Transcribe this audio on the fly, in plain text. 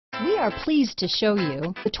We are pleased to show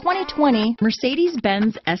you the 2020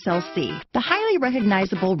 Mercedes-Benz SLC. The highly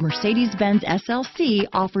recognizable Mercedes-Benz SLC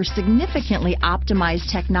offers significantly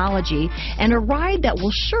optimized technology and a ride that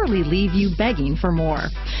will surely leave you begging for more.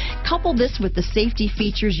 Couple this with the safety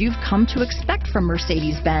features you've come to expect from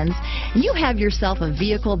Mercedes-Benz, and you have yourself a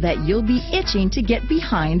vehicle that you'll be itching to get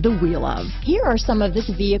behind the wheel of. Here are some of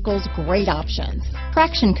this vehicle's great options: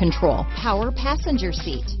 traction control, power passenger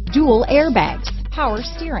seat, dual airbags, power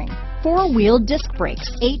steering, four-wheel disc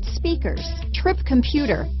brakes, 8 speakers, trip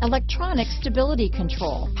computer, electronic stability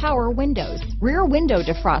control, power windows, rear window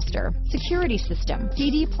defroster, security system,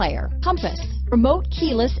 CD player, compass, remote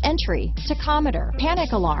keyless entry, tachometer,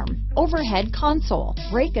 panic alarm, overhead console,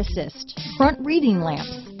 brake assist, front reading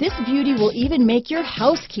lamps. This beauty will even make your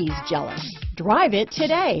house keys jealous. Drive it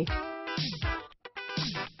today.